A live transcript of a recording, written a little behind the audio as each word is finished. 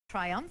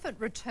Triumphant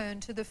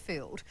return to the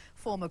field.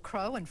 Former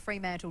Crow and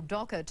Fremantle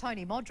docker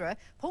Tony Modra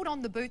pulled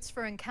on the boots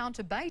for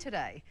Encounter Bay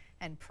today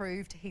and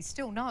proved he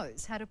still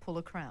knows how to pull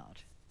a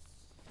crowd.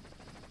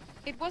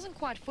 It wasn't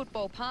quite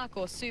Football Park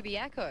or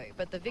Subiaco,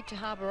 but the Victor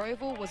Harbour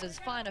Oval was as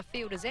fine a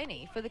field as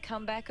any for the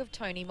comeback of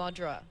Tony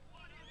Modra.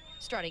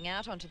 Strutting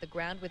out onto the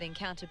ground with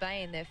Encounter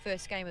Bay in their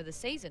first game of the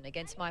season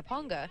against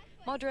Maiponga,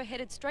 Modra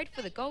headed straight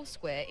for the goal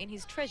square in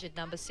his treasured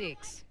number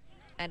 6.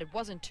 And it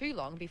wasn't too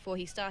long before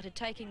he started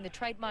taking the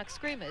trademark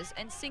screamers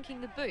and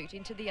sinking the boot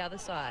into the other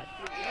side.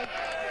 Yes.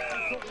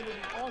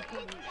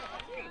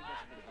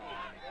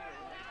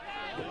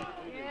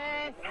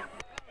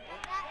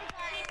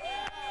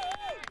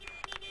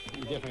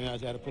 He definitely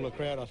knows how to pull a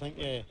crowd, I think,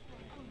 yeah.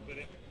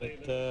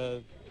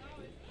 But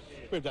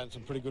we've done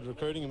some pretty good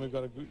recruiting and we've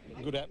got a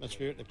good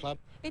atmosphere at the club.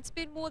 It's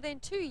been more than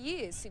 2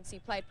 years since he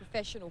played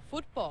professional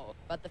football,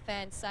 but the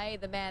fans say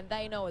the man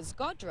they know as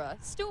Modra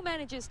still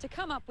manages to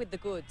come up with the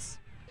goods.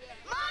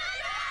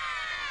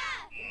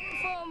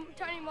 From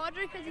Tony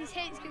Modra because his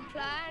head's good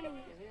player and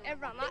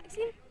everyone likes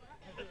him.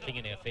 The thing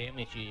in our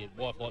family, your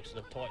wife likes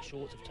the tight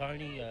shorts of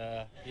Tony.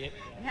 Yeah.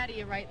 How do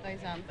you rate those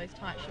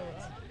tight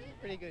shorts?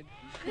 Pretty good.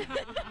 Pretty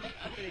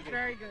good.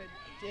 Very good.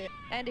 Yeah.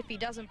 And if he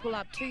doesn't pull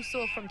up too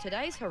sore from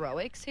today's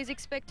heroics, he's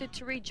expected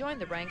to rejoin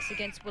the ranks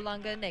against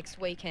Wollonga next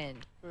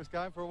weekend. First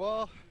game for a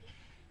while.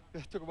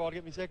 It took a while to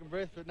get my second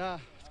breath, but nah,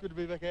 it's good to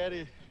be back out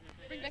here.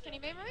 Bring back any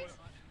memories?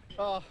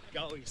 Oh,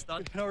 Goalie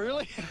stunt. Not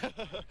really.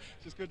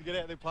 It's just good to get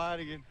out there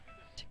playing again.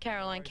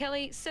 Caroline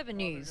Kelly, 7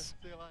 News.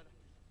 See you later.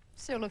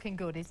 Still looking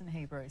good, isn't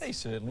he, Bruce? He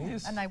certainly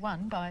is. And they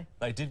won by...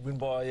 They did win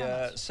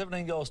by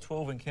 17 goals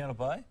 12 in Encounter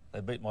Bay.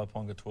 They beat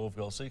Maiponga 12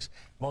 goals 6.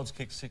 Mods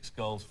kicked 6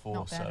 goals 4.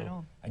 Not bad at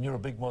all. And you're a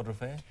big Modra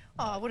fan?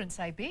 Oh, I wouldn't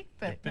say big,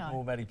 but a bit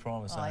more Matty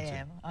Primus, aren't you? I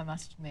am, I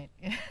must admit.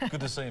 Good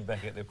to see him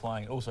back out there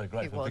playing. Also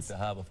great for Victor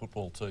Harbour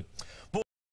football too.